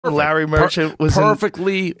Larry Merchant was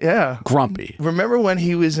perfectly grumpy. Remember when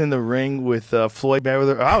he was in the ring with Floyd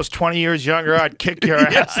Mayweather? I was 20 years younger. I'd kick your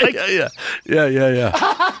ass. Yeah.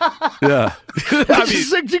 It's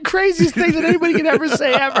just like the craziest thing that anybody can ever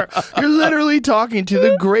say ever. You're literally talking to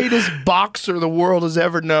the greatest boxer the world has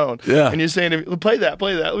ever known. Yeah. And you're saying, play that.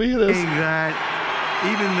 Look at this. That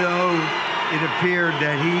even though it appeared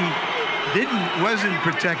that he wasn't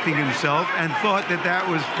protecting himself and thought that that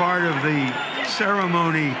was part of the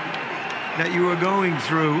ceremony that you were going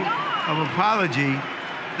through of apology,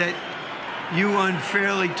 that you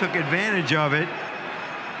unfairly took advantage of it.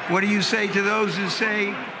 What do you say to those who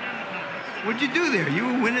say, what'd you do there? You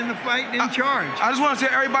were winning the fight and in charge. I just want to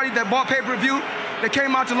tell everybody that bought pay-per-view, that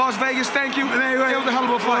came out to Las Vegas, thank you. It was a hell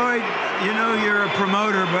of a fight. Floyd, you know you're a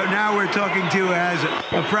promoter, but now we're talking to you as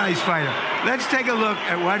a prize fighter. Let's take a look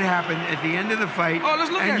at what happened at the end of the fight,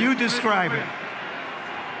 and you describe it.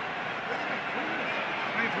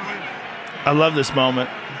 I love this moment.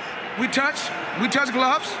 We touch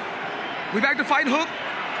gloves. We back to fight hook.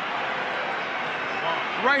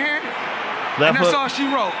 Right hand. And that's all she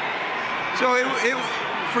wrote. So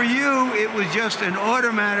for you, it was just an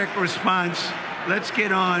automatic response. Let's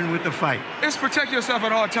get on with the fight. It's protect yourself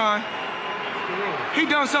at all time. He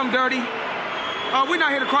done something dirty. We're not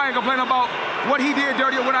here to cry and complain about what he did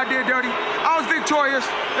dirty or what I did dirty. I was victorious.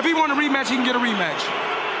 If he want a rematch, he can get a rematch.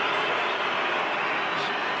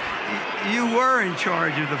 You were in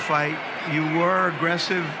charge of the fight. You were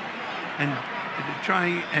aggressive and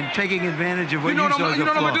trying and taking advantage of what you saw as a flaw. You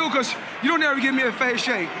know what I'm gonna do? Because you don't ever give me a face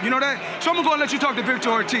shake. You know that? So I'm gonna let you talk to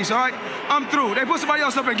Victor Ortiz, all right? I'm through. They put somebody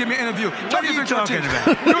else up and give me an interview. What are you talking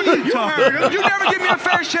about? You never give me a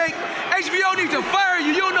fair shake. HBO needs to fire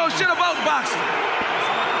you. You don't know shit about boxing.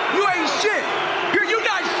 You ain't shit. You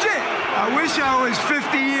got shit. I wish I was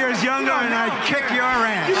 50 years younger and I'd kick your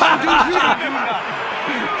ass.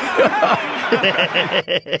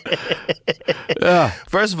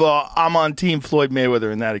 First of all, I'm on Team Floyd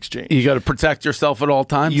Mayweather in that exchange. You got to protect yourself at all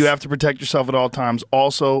times. You have to protect yourself at all times.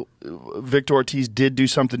 Also, Victor Ortiz did do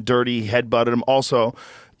something dirty. He headbutted him. Also,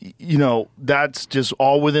 you know, that's just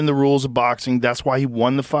all within the rules of boxing. That's why he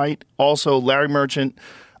won the fight. Also, Larry Merchant,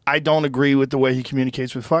 I don't agree with the way he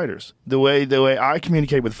communicates with fighters. The way I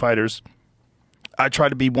communicate with fighters, I try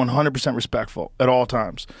to be 100% respectful at all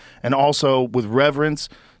times. And also with reverence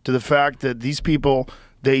to the fact that these people,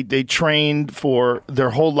 they trained for their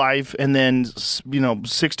whole life, and then, you know,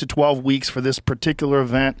 6 to 12 weeks for this particular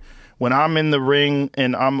event. When I'm in the ring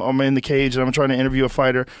and I'm in the cage and I'm trying to interview a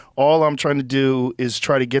fighter, all I'm trying to do is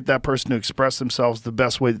try to get that person to express themselves the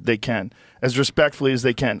best way that they can, as respectfully as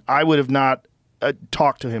they can. I would have not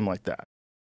talked to him like that.